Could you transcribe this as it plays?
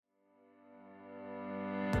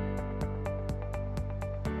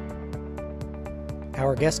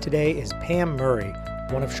Our guest today is Pam Murray,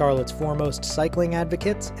 one of Charlotte's foremost cycling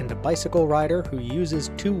advocates and a bicycle rider who uses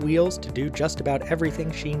two wheels to do just about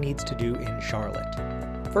everything she needs to do in Charlotte.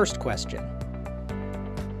 First question.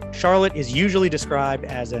 Charlotte is usually described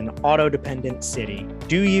as an auto-dependent city.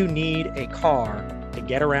 Do you need a car to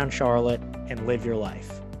get around Charlotte and live your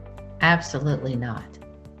life? Absolutely not.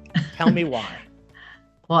 Tell me why.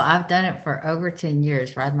 Well, I've done it for over 10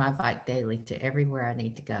 years, ride my bike daily to everywhere I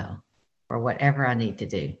need to go or whatever I need to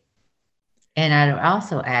do. And I would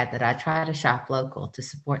also add that I try to shop local to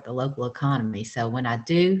support the local economy. So when I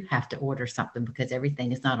do have to order something because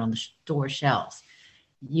everything is not on the store shelves,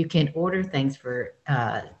 you can order things for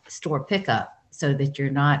store pickup so that you're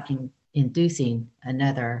not inducing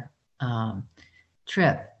another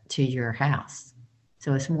trip to your house.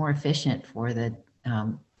 So it's more efficient for the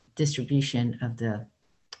distribution of the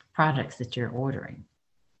products that you're ordering.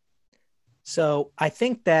 So I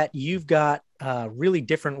think that you've got a really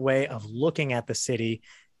different way of looking at the city,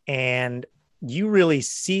 and you really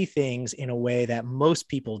see things in a way that most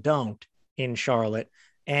people don't in Charlotte.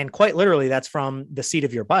 And quite literally, that's from the seat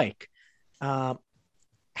of your bike. How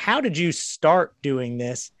did you start doing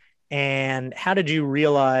this? And how did you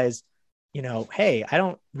realize, hey, I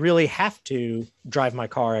don't really have to drive my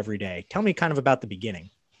car every day? Tell me kind of about the beginning.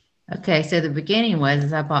 Okay, so the beginning was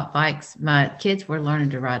as I bought bikes, my kids were learning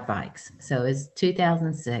to ride bikes. So it's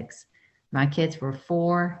 2006. My kids were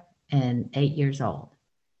 4 and 8 years old,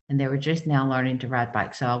 and they were just now learning to ride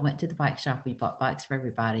bikes. So I went to the bike shop. We bought bikes for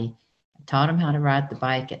everybody. I taught them how to ride the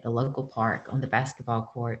bike at the local park on the basketball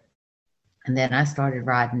court. And then I started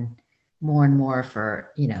riding more and more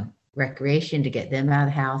for, recreation to get them out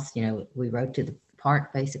of the house. We rode to the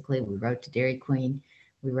park, basically. We rode to Dairy Queen.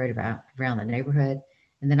 We rode around the neighborhood.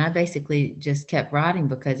 And then I basically just kept riding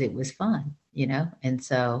because it was fun, and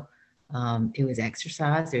so it was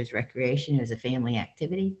exercise, it was recreation, it was a family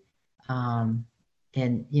activity. And,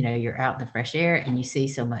 you're out in the fresh air and you see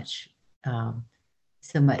so much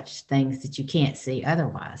things that you can't see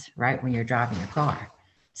otherwise, right? When you're driving your car.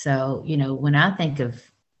 So, when I think of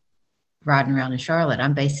riding around in Charlotte,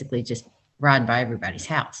 I'm basically just riding by everybody's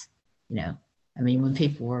house. When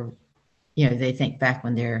people were, they think back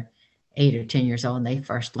when they're 8 or 10 years old and they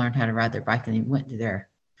first learned how to ride their bike and they went to their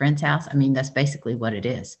friend's house. That's basically what it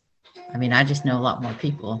is. I just know a lot more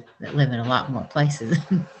people that live in a lot more places.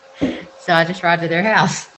 So I just ride to their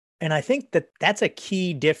house. And I think that that's a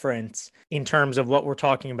key difference in terms of what we're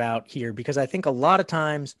talking about here, because I think a lot of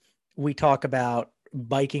times we talk about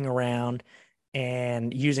biking around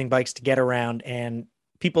and using bikes to get around, and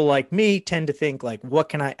people like me tend to think like,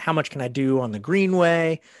 how much can I do on the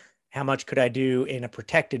greenway? How much could I do in a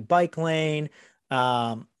protected bike lane?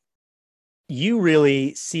 You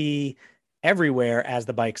really see everywhere as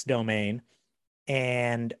the bike's domain.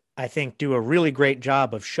 And I think do a really great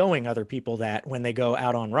job of showing other people that when they go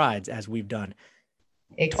out on rides, as we've done.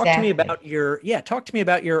 Exactly. Talk to me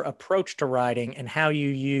about your approach to riding and how you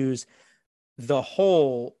use the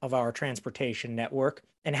whole of our transportation network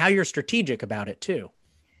and how you're strategic about it too.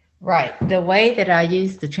 Right. The way that I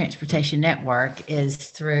use the transportation network is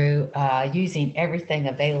through using everything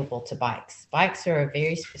available to bikes. Bikes are a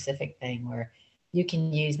very specific thing where you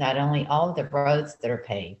can use not only all of the roads that are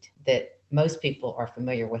paved that most people are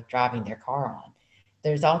familiar with driving their car on.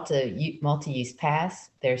 There's also multi-use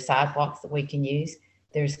paths. There's sidewalks that we can use.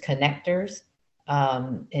 There's connectors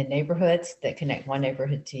in neighborhoods that connect one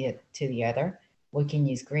neighborhood to the other. We can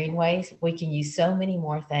use greenways. We can use so many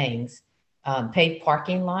more things. Paved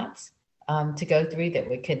parking lots to go through that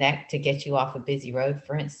would connect to get you off a busy road,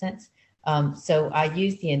 for instance. So I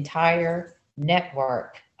use the entire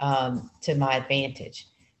network to my advantage.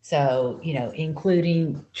 So,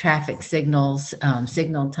 including traffic signals,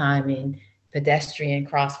 signal timing, pedestrian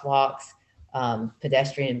crosswalks,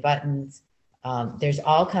 pedestrian buttons. There's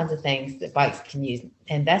all kinds of things that bikes can use.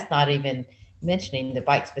 And that's not even mentioning the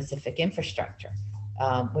bike-specific infrastructure,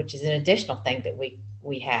 which is an additional thing that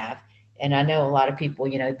we have. And I know a lot of people,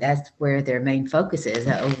 that's where their main focus is.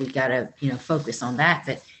 We got to, focus on that.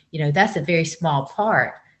 But, that's a very small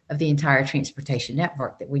part of the entire transportation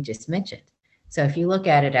network that we just mentioned. So if you look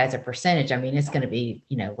at it as a percentage, it's going to be,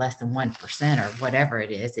 less than 1% or whatever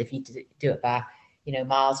it is. If you do it by,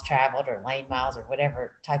 miles traveled or lane miles or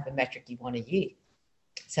whatever type of metric you want to use.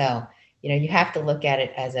 So, you have to look at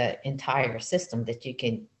it as an entire system that you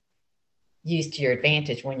can use to your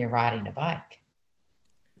advantage when you're riding a bike.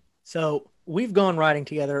 So we've gone riding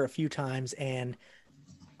together a few times, and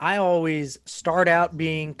I always start out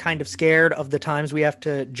being kind of scared of the times we have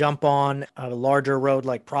to jump on a larger road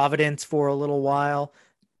like Providence for a little while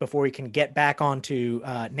before we can get back onto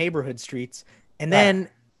neighborhood streets. And then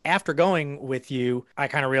after going with you, I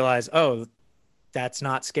kind of realized, oh, that's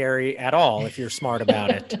not scary at all if you're smart about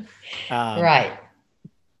it. Um, Right.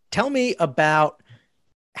 Tell me about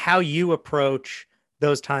how you approach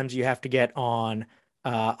those times you have to get on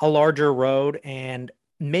a larger road, and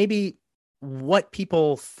maybe what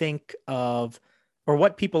people think of, or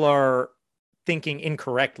what people are thinking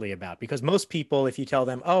incorrectly about. Because most people, if you tell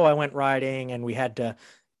them, oh, I went riding and we had to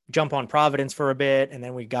jump on Providence for a bit and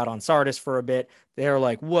then we got on Sardis for a bit, they're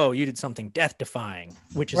like, whoa, you did something death defying,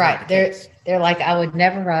 which is not the Right. They're case. they're like, I would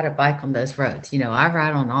never ride a bike on those roads. I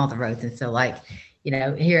ride on all the roads. And so like,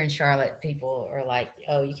 here in Charlotte, people are like,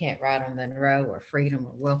 oh, you can't ride on Monroe or Freedom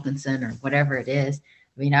or Wilkinson or whatever it is.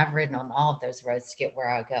 I mean, I've ridden on all of those roads to get where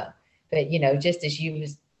I go. But just as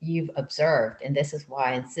you've observed, and this is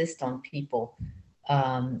why I insist on people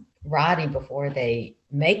riding before they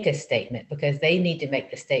make a statement, because they need to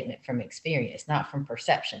make the statement from experience, not from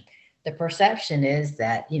perception. The perception is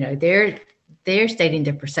that they're stating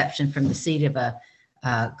their perception from the seat of a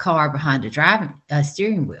car behind a driving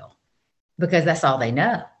steering wheel, because that's all they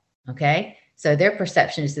know. Okay. So their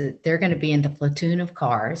perception is that they're going to be in the platoon of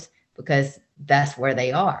cars because that's where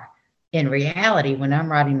they are. In reality, when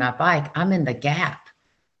I'm riding my bike, I'm in the gap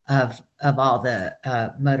of all the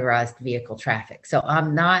motorized vehicle traffic. So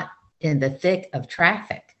I'm not in the thick of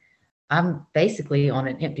traffic. I'm basically on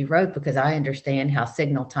an empty road because I understand how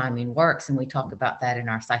signal timing works. And we talk about that in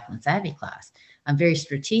our Cycling Savvy class. I'm very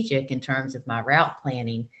strategic in terms of my route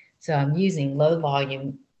planning. So I'm using low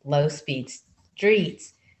volume, low speed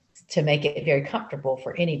streets to make it very comfortable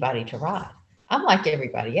for anybody to ride. I'm like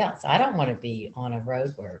everybody else. I don't want to be on a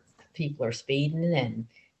road where people are speeding and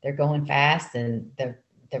they're going fast and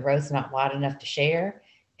the road's not wide enough to share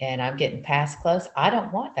and I'm getting passed close. I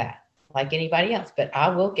don't want that like anybody else, but I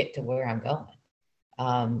will get to where I'm going.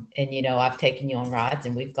 And I've taken you on rides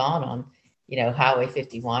and we've gone on, Highway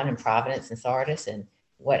 51 and Providence and Sardis and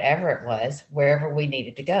whatever it was, wherever we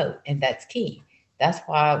needed to go. And that's key. That's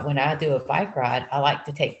why when I do a bike ride, I like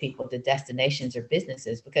to take people to destinations or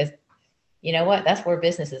businesses because you know what? That's where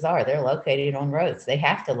businesses are. They're located on roads. They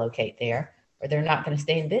have to locate there or they're not going to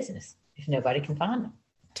stay in business if nobody can find them.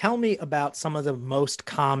 Tell me about some of the most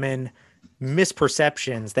common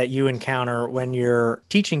misperceptions that you encounter when you're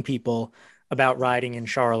teaching people about riding in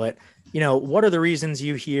Charlotte. What are the reasons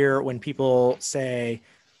you hear when people say,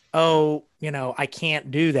 oh, I can't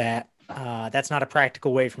do that. That's not a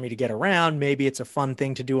practical way for me to get around. Maybe it's a fun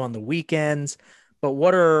thing to do on the weekends. But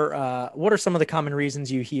what are some of the common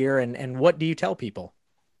reasons you hear, and what do you tell people?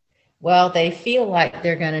 Well, they feel like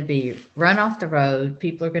they're going to be run off the road.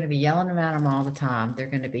 People are going to be yelling at them all the time. They're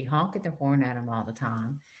going to be honking their horn at them all the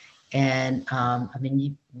time. And I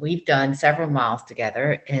mean, we've done several miles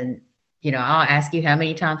together, and I'll ask you how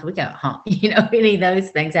many times we got honked. Any of those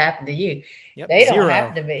things happen to you? Yep, They don't zero.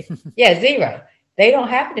 happen to me. Yeah, zero. They don't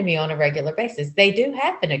happen to me on a regular basis. They do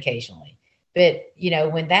happen occasionally, but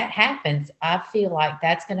when that happens, I feel like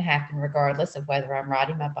that's going to happen regardless of whether I'm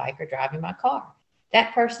riding my bike or driving my car.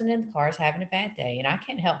 That person in the car is having a bad day, and I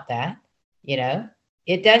can't help that. You know,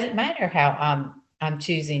 it doesn't matter how I'm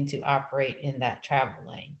choosing to operate in that travel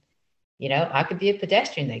lane. I could be a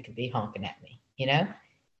pedestrian, they could be honking at me.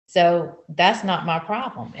 So that's not my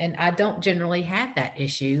problem. And I don't generally have that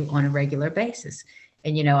issue on a regular basis.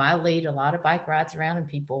 And, I lead a lot of bike rides around and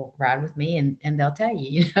people ride with me and they'll tell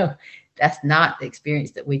you, that's not the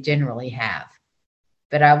experience that we generally have.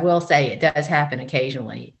 But I will say it does happen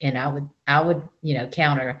occasionally. And I would,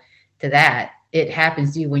 counter to that. It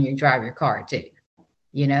happens to you when you drive your car too,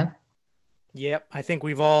 you know? Yep, I think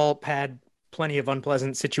we've all had plenty of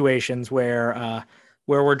unpleasant situations where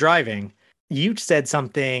we're driving. You said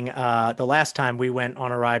something the last time we went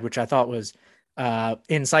on a ride, which I thought was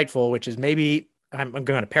insightful, which is maybe I'm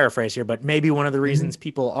going to paraphrase here, but maybe one of the reasons Mhm.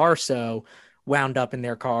 people are so wound up in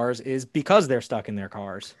their cars is because they're stuck in their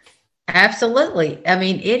cars. Absolutely. I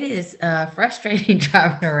mean, it is frustrating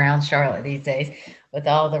driving around Charlotte these days with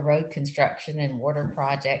all the road construction and water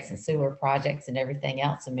projects and sewer projects and everything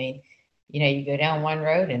else. I mean, you go down one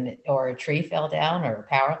road and or a tree fell down or a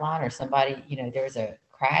power line or somebody, there was a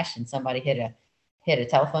crash and somebody hit a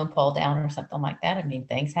telephone pole down or something like that. I mean,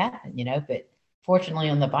 things happen, but fortunately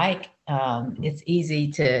on the bike, it's easy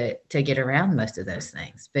to get around most of those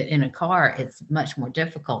things. But in a car, it's much more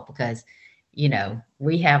difficult because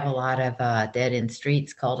we have a lot of dead end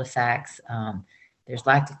streets, cul-de-sacs. There's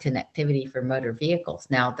lack of connectivity for motor vehicles.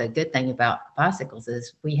 Now, the good thing about bicycles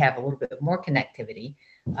is we have a little bit more connectivity.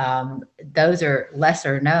 Those are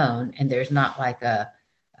lesser known, and there's not like a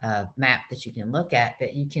map that you can look at,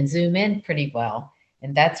 but you can zoom in pretty well.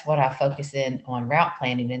 And that's what I focus in on route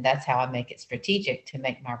planning. And that's how I make it strategic to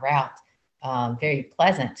make my route very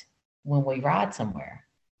pleasant when we ride somewhere.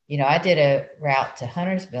 I did a route to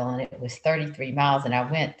Huntersville and it was 33 miles, and I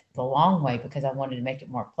went the long way because I wanted to make it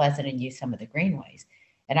more pleasant and use some of the greenways.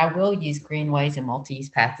 And I will use greenways and multi-use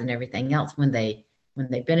paths and everything else when they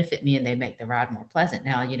benefit me and they make the ride more pleasant.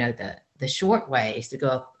 Now, the short ways to go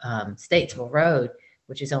up Statesville Road,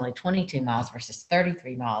 which is only 22 miles versus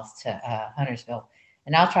 33 miles to Huntersville.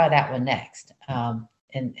 And I'll try that one next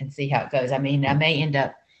and see how it goes. I mean, I may end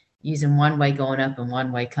up using one way going up and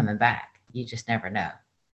one way coming back. You just never know.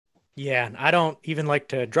 Yeah, I don't even like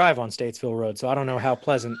to drive on Statesville Road, so I don't know how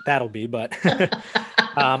pleasant that'll be, but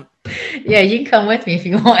yeah, you can come with me if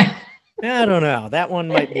you want. I don't know. That one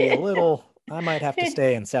might be a little, I might have to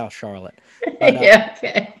stay in South Charlotte. But, yeah,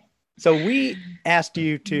 okay. So we asked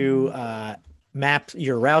you to map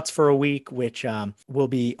your routes for a week, which will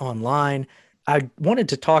be online. I wanted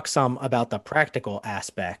to talk some about the practical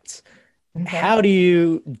aspects. Okay. How do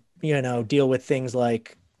you deal with things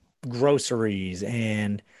like groceries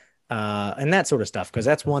and that sort of stuff? Because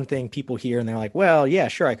that's one thing people hear and they're like, well, yeah,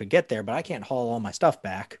 sure, I could get there, but I can't haul all my stuff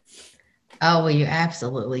back. Oh, well, you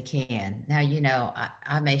absolutely can. Now,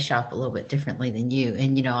 I may shop a little bit differently than you.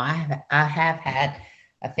 And, I have had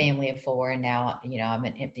a family of 4, and now, I'm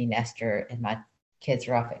an empty nester and my kids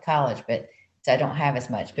are off at college, but so I don't have as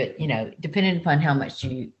much, but, depending upon how much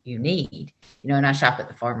you need, and I shop at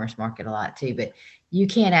the farmer's market a lot too, but you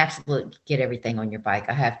can't absolutely get everything on your bike.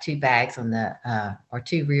 I have 2 bags on or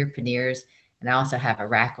 2 rear panniers, and I also have a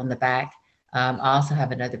rack on the back. I also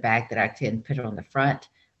have another bag that I can put on the front.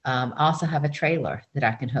 I also have a trailer that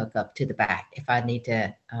I can hook up to the back if I need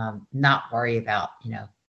to not worry about,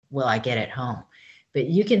 will I get it home? But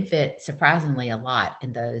you can fit surprisingly a lot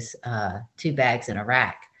in those 2 bags in a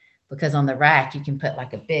rack, because on the rack, you can put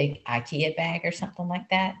like a big IKEA bag or something like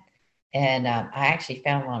that. And I actually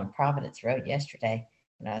found one on Providence Road yesterday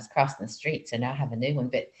when I was crossing the street. So now I have a new one,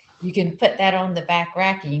 but you can put that on the back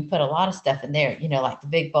rack and you can put a lot of stuff in there, like the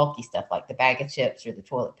big bulky stuff, like the bag of chips or the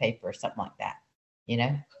toilet paper or something like that,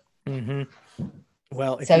 Mm-hmm.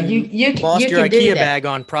 Well, if so you lost your IKEA bag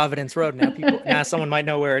on Providence Road, now someone might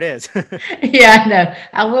know where it is. Yeah, I know.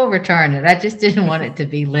 I will return it. I just didn't want it to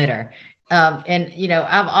be litter. And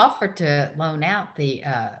I've offered to loan out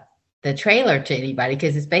the trailer to anybody,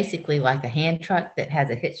 because it's basically like a hand truck that has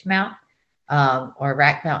a hitch mount or a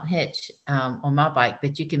rack mount hitch on my bike,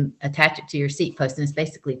 but you can attach it to your seat post, and it's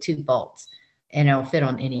basically 2 bolts, and it'll fit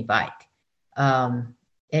on any bike.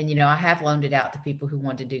 And I have loaned it out to people who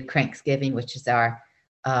want to do Cranksgiving, which is our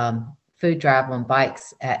food drive on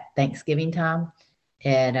bikes at Thanksgiving time.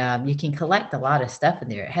 And you can collect a lot of stuff in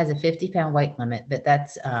there. It has a 50-pound weight limit, but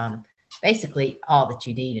that's basically all that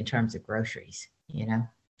you need in terms of groceries,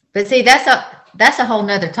 But see, that's a whole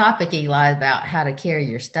nother topic, Eli, about how to carry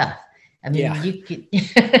your stuff. I mean, yeah. You could.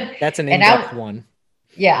 That's an in-depth one.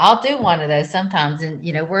 Yeah, I'll do one of those sometimes. And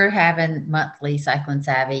we're having monthly Cycling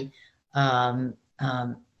Savvy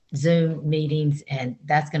Zoom meetings, and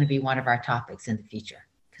that's going to be one of our topics in the future,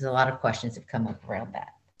 because a lot of questions have come up around that.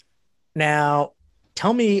 Now,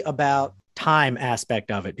 tell me about time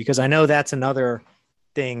aspect of it, because I know that's another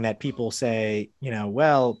thing that people say,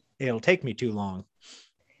 well, it'll take me too long.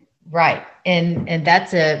 Right. And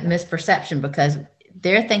that's a misperception, because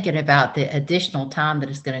they're thinking about the additional time that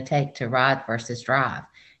it's going to take to ride versus drive.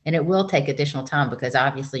 And it will take additional time, because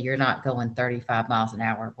obviously you're not going 35 miles an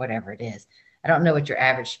hour, whatever it is. I don't know what your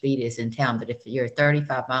average speed is in town, but if you're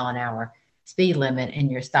 35 mile an hour speed limit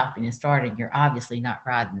and you're stopping and starting, you're obviously not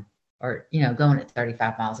riding or, going at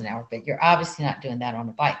 35 miles an hour, but you're obviously not doing that on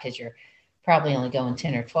a bike, because you're probably only going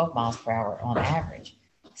 10 or 12 miles per hour on average.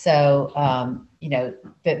 So,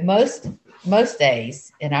 but most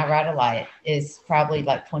days, and I ride a light, is probably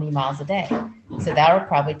like 20 miles a day. So that'll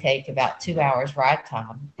probably take about 2 hours ride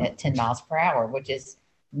time at 10 miles per hour, which is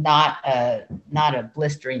not a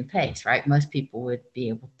blistering pace, right? Most people would be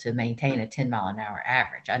able to maintain a 10 mile an hour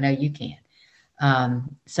average. I know you can.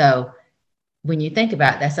 So when you think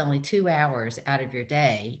about it, that's only 2 hours out of your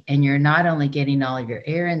day, and you're not only getting all of your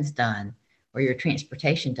errands done or your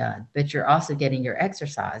transportation done, but you're also getting your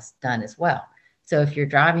exercise done as well. So if you're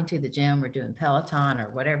driving to the gym or doing Peloton or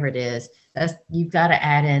whatever it is, you've got to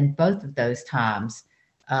add in both of those times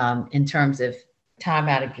in terms of time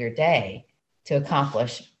out of your day to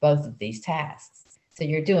accomplish both of these tasks. So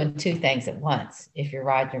you're doing 2 things at once if you're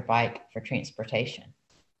riding your bike for transportation.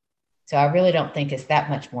 So I really don't think it's that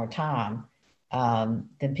much more time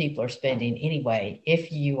than people are spending anyway,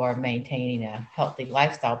 if you are maintaining a healthy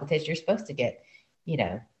lifestyle, because you're supposed to get,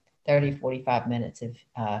 30, 45 minutes of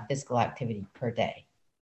physical activity per day.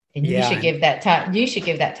 And you should give that time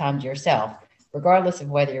to yourself, regardless of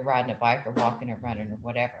whether you're riding a bike or walking or running or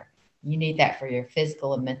whatever. You need that for your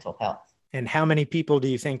physical and mental health. And how many people do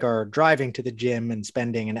you think are driving to the gym and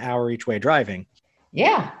spending an hour each way driving?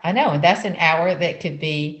 Yeah, I know. And that's an hour that could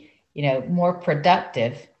be, more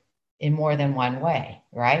productive in more than one way,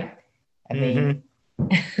 right? I Mm-hmm.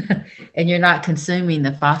 mean, and you're not consuming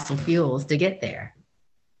the fossil fuels to get there.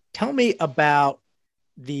 Tell me about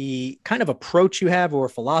the kind of approach you have or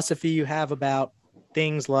philosophy you have about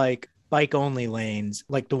things like bike only lanes,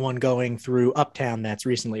 like the one going through Uptown that's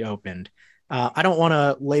recently opened. I don't want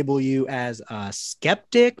to label you as a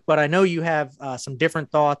skeptic, but I know you have some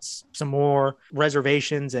different thoughts, some more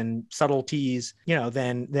reservations and subtleties,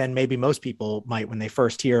 than maybe most people might when they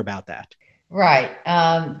first hear about that. Right.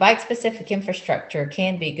 Bike specific infrastructure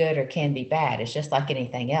can be good or can be bad. It's just like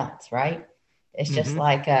anything else, right? It's just Mm-hmm.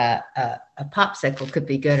 like a popsicle could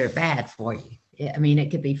be good or bad for you. I mean,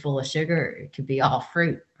 it could be full of sugar, it could be all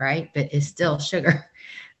fruit, right? But it's still sugar.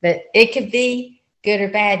 But it could be good or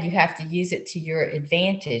bad. You have to use it to your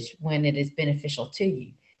advantage when it is beneficial to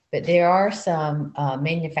you. But there are some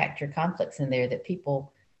manufacturer conflicts in there that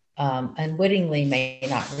people unwittingly may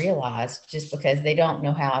not realize just because they don't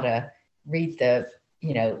know how to read the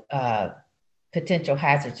potential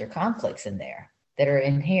hazards or conflicts in there that are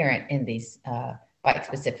inherent in these bike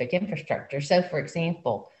specific infrastructure. So, for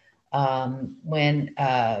example, when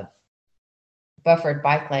buffered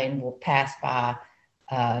bike lane will pass by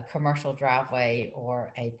a commercial driveway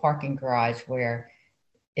or a parking garage where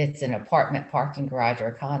it's an apartment parking garage or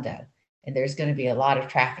a condo, and there's going to be a lot of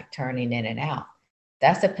traffic turning in and out.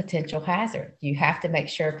 That's a potential hazard. You have to make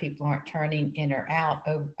sure people aren't turning in or out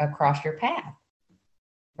across your path,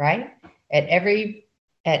 right? At every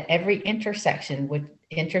intersection, which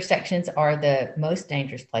intersections are the most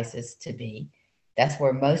dangerous places to be. That's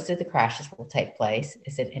where most of the crashes will take place,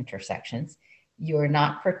 is at intersections. You are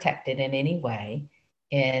not protected in any way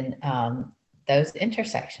in those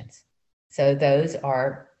intersections. So those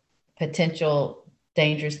are potential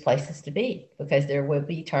dangerous places to be because there will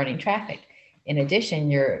be turning traffic. In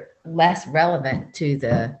addition, you're less relevant to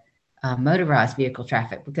the motorized vehicle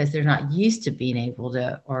traffic because they're not used to being able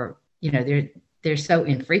to, or they're so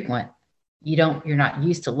infrequent. You're not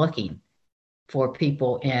used to looking for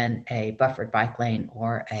people in a buffered bike lane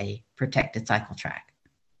or a protected cycle track.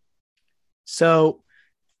 So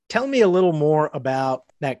tell me a little more about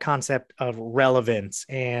that concept of relevance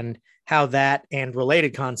and how that and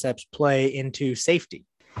related concepts play into safety.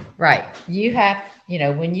 Right. You have,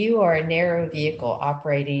 when you are a narrow vehicle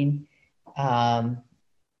um,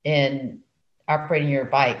 in operating your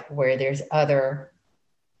bike where there's other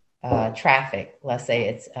traffic, let's say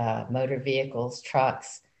it's motor vehicles,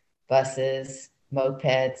 trucks, buses,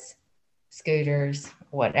 mopeds, scooters,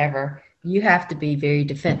 whatever, you have to be very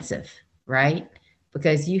defensive, right?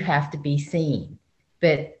 Because you have to be seen.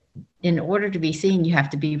 But in order to be seen, you have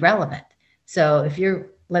to be relevant. So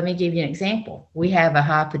let me give you an example. We have a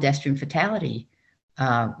high pedestrian fatality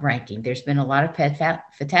ranking. There's been a lot of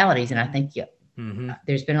fatalities, and I think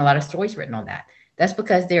there's been a lot of stories written on that. That's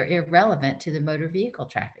because they're irrelevant to the motor vehicle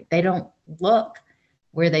traffic. They don't look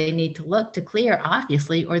where they need to look to clear,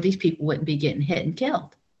 obviously, or these people wouldn't be getting hit and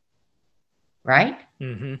killed. Right?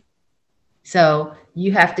 Mm-hmm. So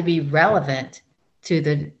you have to be relevant to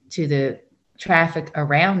the traffic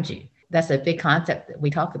around you. That's a big concept that we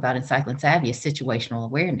talk about in Cycling Savvy is situational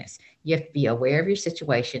awareness. You have to be aware of your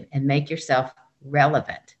situation and make yourself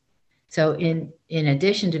relevant. So in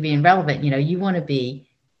addition to being relevant, you want to be,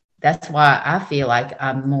 that's why I feel like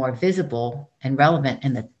I'm more visible and relevant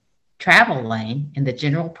in the travel lane, in the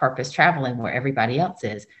general purpose travel lane where everybody else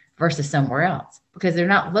is versus somewhere else, because they're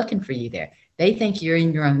not looking for you there. They think you're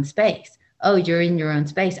in your own space. Oh, you're in your own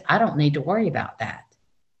space. I don't need to worry about that.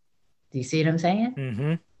 Do you see what I'm saying?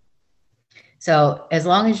 Mm-hmm. So as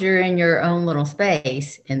long as you're in your own little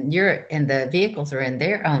space and the vehicles are in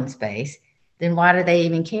their own space, then why do they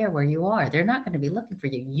even care where you are? They're not going to be looking for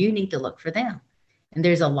you. You need to look for them. And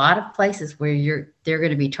there's a lot of places where they're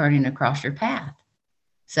going to be turning across your path.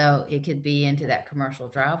 So it could be into that commercial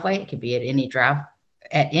driveway. It could be at any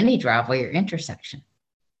driveway or intersection,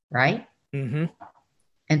 right? Mm-hmm.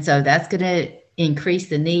 And so that's going to increase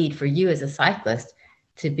the need for you as a cyclist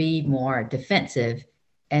to be more defensive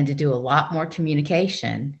and to do a lot more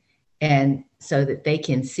communication, and so that they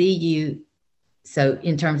can see you. So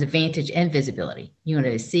in terms of vantage and visibility, you want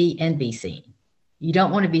to see and be seen. You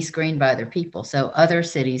don't want to be screened by other people. So other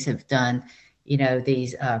cities have done,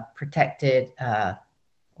 these protected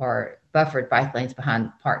or buffered bike lanes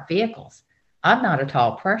behind parked vehicles. I'm not a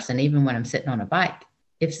tall person, even when I'm sitting on a bike.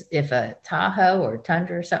 If a Tahoe or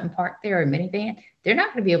Tundra or something parked there or a minivan, they're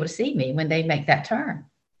not going to be able to see me when they make that turn.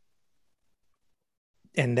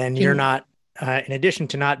 And then you're not in addition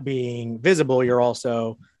to not being visible, you're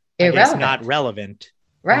also, I guess, not Irrelevant. relevant.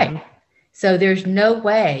 Right. Mhm. So there's no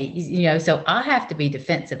way, so I have to be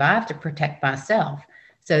defensive. I have to protect myself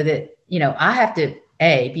so that, I have to,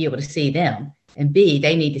 A, be able to see them, and B,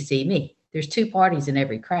 they need to see me. There's two parties in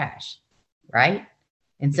every crash, right?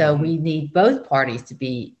 And so Mhm. we need both parties to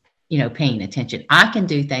be, paying attention. I can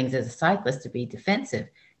do things as a cyclist to be defensive,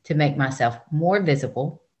 to make myself more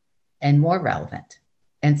visible and more relevant.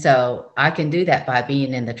 And so I can do that by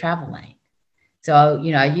being in the travel lane. So,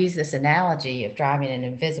 I use this analogy of driving an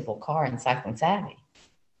invisible car in Cycling Savvy.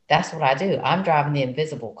 That's what I do. I'm driving the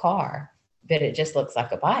invisible car, but it just looks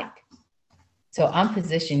like a bike. So I'm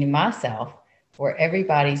positioning myself where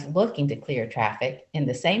everybody's looking to clear traffic in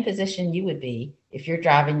the same position you would be if you're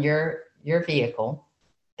driving your vehicle.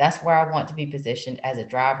 That's where I want to be positioned as a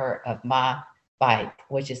driver of my bike,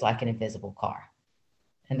 which is like an invisible car.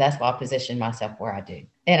 And that's why I position myself where I do.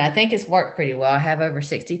 And I think it's worked pretty well. I have over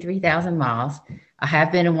 63,000 miles. I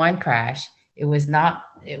have been in one crash. It was not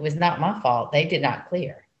my fault. They did not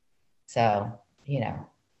clear. So,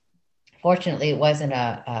 fortunately it wasn't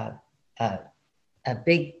a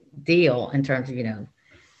big deal in terms of,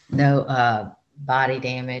 no body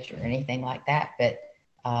damage or anything like that. But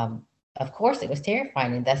of course it was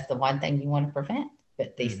terrifying. And that's the one thing you want to prevent.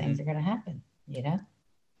 But these things are going to happen.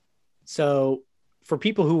 So for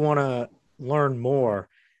people who want to learn more,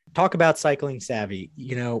 talk about Cycling Savvy.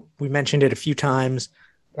 We mentioned it a few times.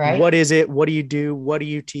 Right. What is it? What do you do? What do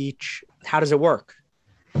you teach? How does it work?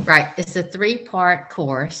 Right. It's a 3-part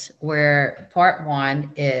course where part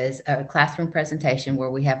 1 is a classroom presentation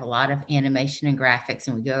where we have a lot of animation and graphics,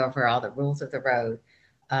 and we go over all the rules of the road,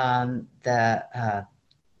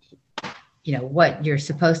 what you're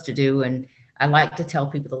supposed to do. And I like to tell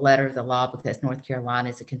people the letter of the law because North Carolina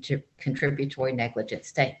is a contributory negligent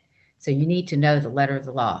state. So you need to know the letter of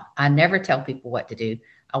the law. I never tell people what to do.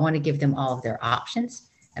 I want to give them all of their options,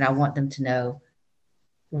 and I want them to know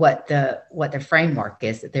what the framework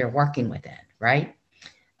is that they're working within, right?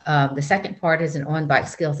 The second part is an on-bike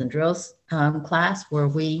skills and drills class where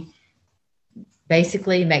we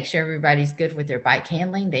basically make sure everybody's good with their bike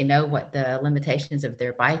handling. They know what the limitations of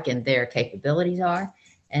their bike and their capabilities are.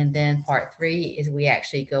 And then part 3 is we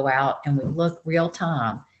actually go out and we look real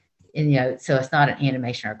time. And, so it's not an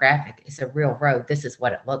animation or graphic, it's a real road. This is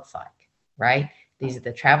what it looks like, right? These are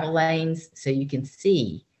the travel lanes. So you can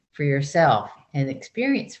see for yourself and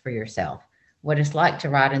experience for yourself what it's like to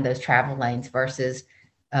ride in those travel lanes versus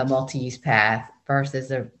a multi-use path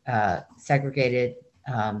versus a segregated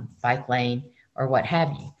bike lane or what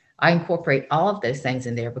have you. I incorporate all of those things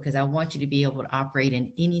in there because I want you to be able to operate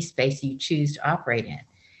in any space you choose to operate in.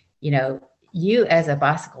 You as a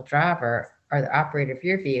bicycle driver are the operator of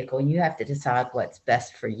your vehicle, and you have to decide what's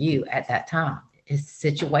best for you at that time. It's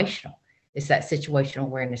situational. It's that situational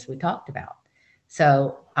awareness we talked about.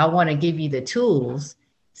 So I want to give you the tools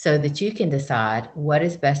so that you can decide what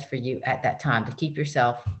is best for you at that time to keep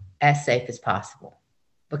yourself as safe as possible,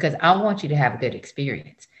 because I want you to have a good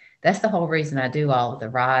experience. That's the whole reason I do all of the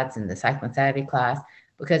rides and the Cycling Savvy class,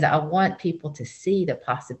 because I want people to see the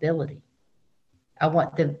possibility.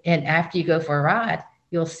 And after you go for a ride,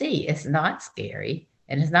 you'll see it's not scary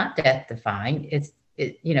and it's not death defying.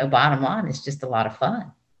 Bottom line, it's just a lot of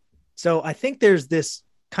fun. So I think there's this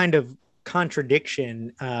kind of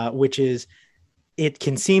contradiction, which is it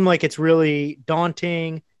can seem like it's really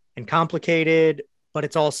daunting and complicated, but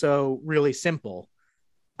it's also really simple.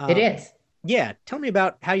 It is. Yeah. Tell me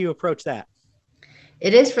about how you approach that.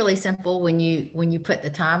 It is really simple when you put the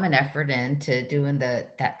time and effort into doing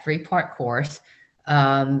that 3-part course,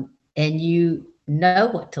 and you know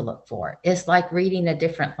what to look for. It's like reading a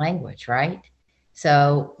different language, right?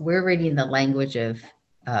 So we're reading the language of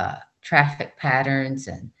traffic patterns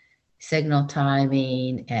and signal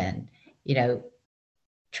timing, and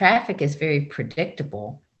traffic is very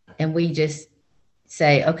predictable, and we just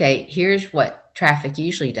say, okay, here's what traffic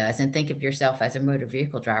usually does, and think of yourself as a motor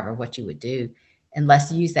vehicle driver, what you would do, and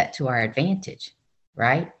let's use that to our advantage,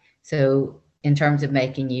 right? So in terms of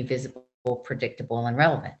making you visible, predictable, and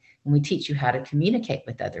relevant, and we teach you how to communicate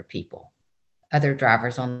with other people, other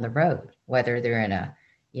drivers on the road, whether they're in a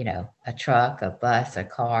truck, a bus, a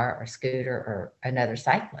car, or scooter, or another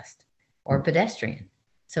cyclist or pedestrian.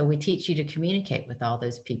 So we teach you to communicate with all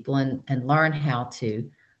those people and learn how to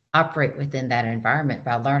operate within that environment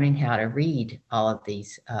by learning how to read all of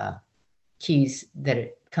these cues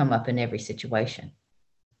that come up in every situation.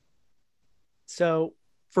 So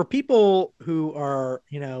for people who are,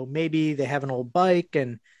 maybe they have an old bike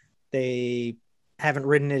and they haven't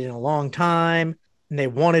ridden it in a long time and they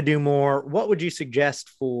want to do more, what would you suggest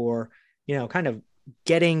for, kind of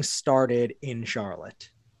getting started in Charlotte?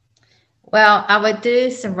 Well, I would do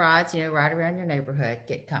some rides, ride around your neighborhood,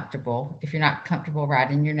 get comfortable. If you're not comfortable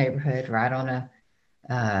riding in your neighborhood, ride on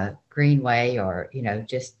a greenway or,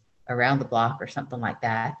 just around the block or something like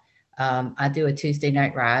that. I do a Tuesday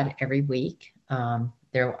night ride every week.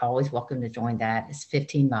 They're always welcome to join that. It's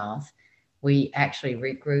 15 miles. We actually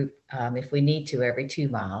regroup if we need to every 2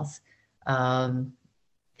 miles. And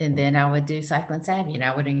then I would do Cycling Savvy, and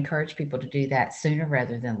I would encourage people to do that sooner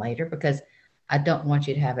rather than later, because I don't want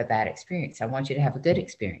you to have a bad experience. I want you to have a good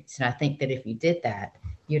experience. And I think that if you did that,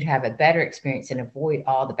 you'd have a better experience and avoid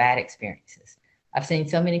all the bad experiences. I've seen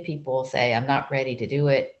so many people say, I'm not ready to do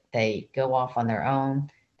it. They go off on their own.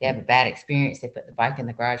 They have a bad experience. They put the bike in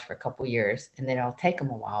the garage for a couple of years, and then it'll take them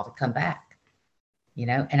a while to come back,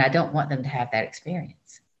 and I don't want them to have that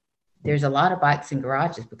experience. There's a lot of bikes in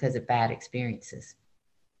garages because of bad experiences.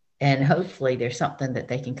 And hopefully there's something that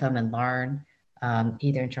they can come and learn,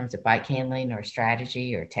 either in terms of bike handling or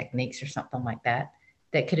strategy or techniques or something like that,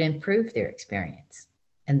 that could improve their experience.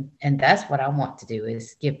 And that's what I want to do,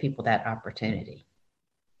 is give people that opportunity.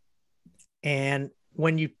 And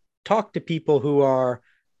when you talk to people who are,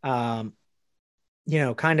 kind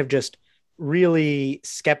of just really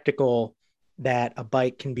skeptical that a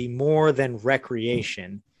bike can be more than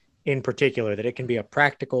recreation, in particular, that it can be a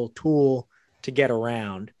practical tool to get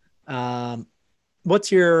around,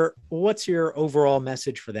 what's your overall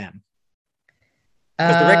message for them?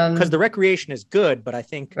 Because the recreation is good, but I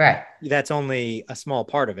think that's only a small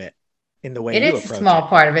part of it in the way you approach it. It is a small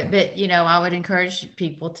part of it, but I would encourage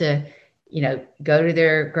people to, go to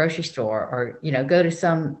their grocery store or, go to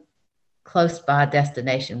some close by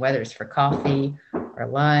destination, whether it's for coffee or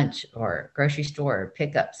lunch or grocery store, or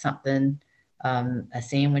pick up something, a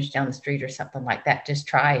sandwich down the street or something like that. Just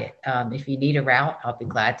try it. If you need a route, I'll be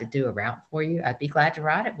glad to do a route for you. I'd be glad to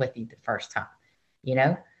ride it with you the first time,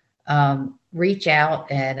 reach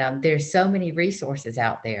out, and there's so many resources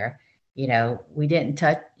out there. We didn't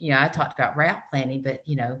touch, I talked about route planning, but,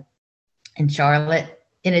 in Charlotte,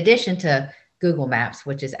 in addition to Google Maps,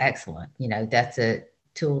 which is excellent, that's a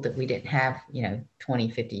tool that we didn't have,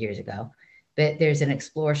 20, 50 years ago. But there's an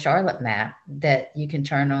Explore Charlotte map that you can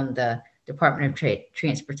turn on the Department of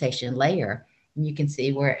Transportation layer, and you can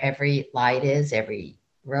see where every light is, every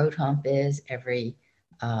road hump is, every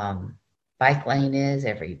bike lane is,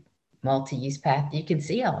 every multi-use path. You can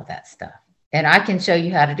see all of that stuff. And I can show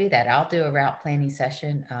you how to do that. I'll do a route planning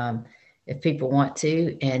session if people want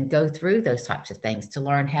to, and go through those types of things to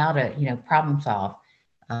learn how to, problem solve,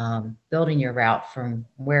 building your route from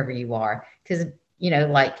wherever you are. Because,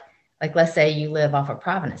 like let's say you live off of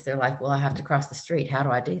Providence. They're like, well, I have to cross the street. How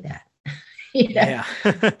do I do that? Yeah.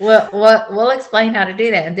 We'll explain how to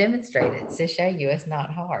do that and demonstrate it to show you it's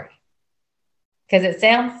not hard. Because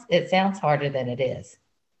it sounds harder than it is.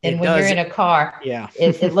 And when you're in a car,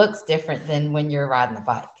 it looks different than when you're riding a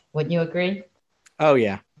bike. Wouldn't you agree? Oh,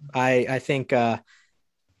 yeah. I think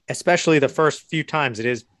especially the first few times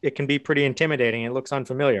it can be pretty intimidating. It looks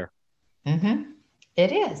unfamiliar. Mm-hmm.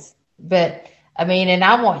 It is. But and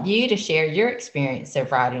I want you to share your experience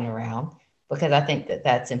of riding around, because I think that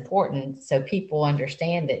that's important, so people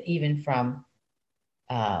understand that even from,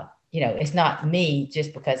 it's not me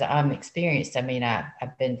just because I'm experienced.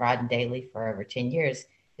 I've been riding daily for over 10 years.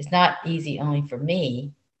 It's not easy only for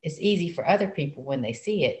me. It's easy for other people when they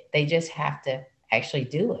see it. They just have to actually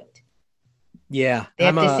do it. Yeah. They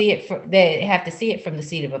have to see it from the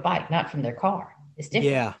seat of a bike, not from their car. It's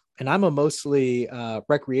different. Yeah. And I'm a mostly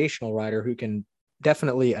recreational rider who can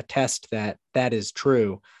definitely attest that is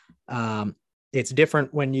true. It's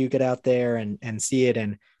different when you get out there and see it,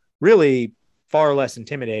 and really far less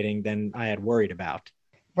intimidating than I had worried about.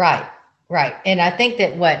 Right. And I think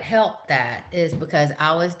that what helped that is because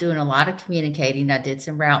I was doing a lot of communicating. I did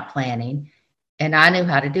some route planning, and I knew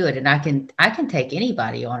how to do it. And I can take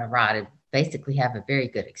anybody on a ride and basically have a very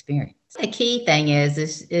good experience. The key thing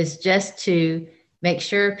is just to make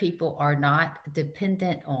sure people are not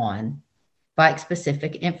dependent on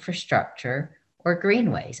bike-specific infrastructure or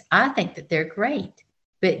greenways. I think that they're great,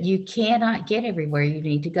 but you cannot get everywhere you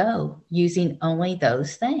need to go using only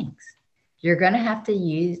those things. You're going to have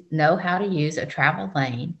to know how to use a travel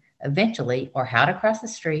lane eventually, or how to cross the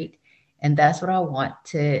street. And that's what I want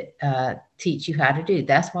to teach you how to do.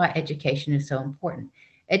 That's why education is so important.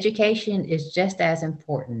 Education is just as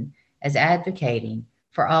important as advocating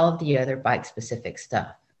for all of the other bike-specific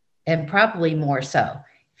stuff, and probably more so.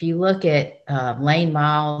 If you look at lane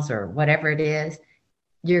miles or whatever it is,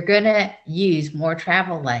 you're going to use more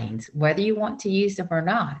travel lanes, whether you want to use them or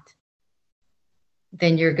not,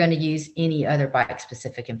 than you're going to use any other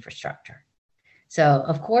bike-specific infrastructure. So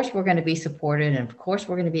of course we're going to be supported, and of course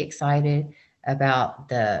we're going to be excited about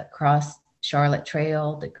the Cross Charlotte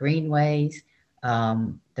Trail, the greenways,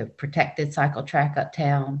 the protected cycle track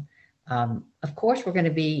uptown. Of course we're going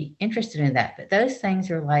to be interested in that, but those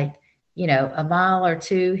things are like, a mile or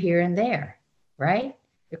two here and there, right?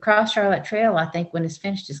 The Cross Charlotte Trail, I think when it's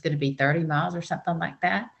finished, is going to be 30 miles or something like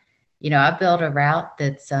that. I built a route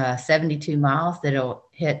that's 72 miles that'll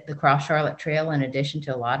hit the Cross Charlotte Trail in addition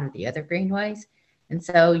to a lot of the other greenways. And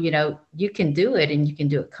so, you can do it, and you can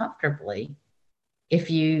do it comfortably if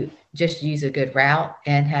you just use a good route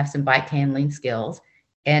and have some bike handling skills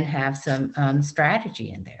and have some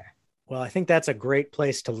strategy in there. Well, I think that's a great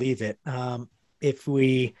place to leave it. If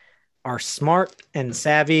we are smart and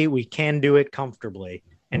savvy, we can do it comfortably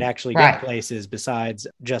and actually get places besides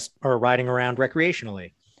just riding around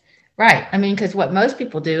recreationally. Right. I mean, because what most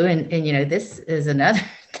people do, and this is another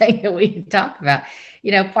thing that we talk about,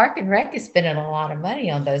 Park and Rec is spending a lot of money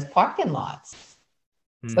on those parking lots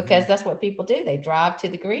because that's what people do. They drive to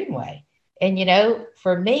the greenway. And,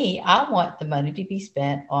 for me, I want the money to be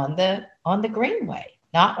spent on the greenway,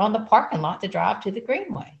 not on the parking lot to drive to the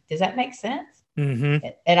greenway. Does that make sense? Mm-hmm.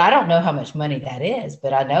 And I don't know how much money that is,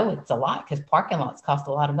 but I know it's a lot because parking lots cost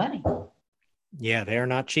a lot of money. Yeah, they're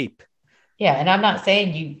not cheap. Yeah. And I'm not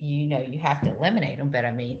saying you have to eliminate them, but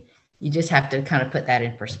I mean, you just have to kind of put that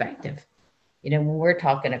in perspective. When we're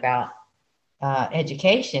talking about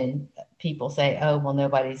education, people say, oh, well,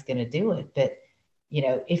 nobody's going to do it. But,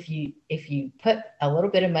 if you put a little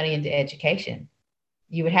bit of money into education,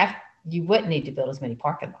 you wouldn't need to build as many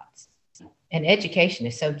parking lots. And education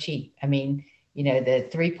is so cheap. I mean, the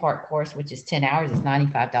 3-part course, which is 10 hours, is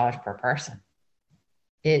 $95 per person.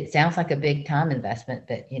 It sounds like a big time investment,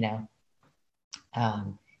 but,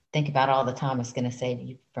 think about all the time it's going to save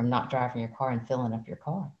you from not driving your car and filling up your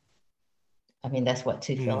car. I mean, that's what,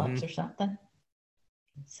 2 fill-ups or something.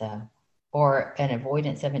 So, or an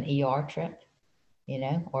avoidance of an ER trip,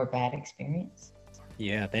 or a bad experience.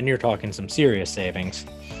 Yeah, then you're talking some serious savings.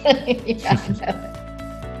 Yeah, I know.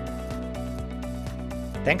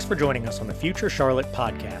 Thanks for joining us on the Future Charlotte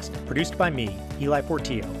podcast, produced by me, Eli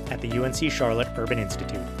Portillo, at the UNC Charlotte Urban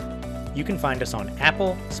Institute. You can find us on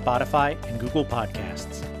Apple, Spotify, and Google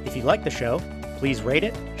Podcasts. If you like the show, please rate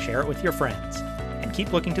it, share it with your friends, and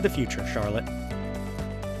keep looking to the future, Charlotte.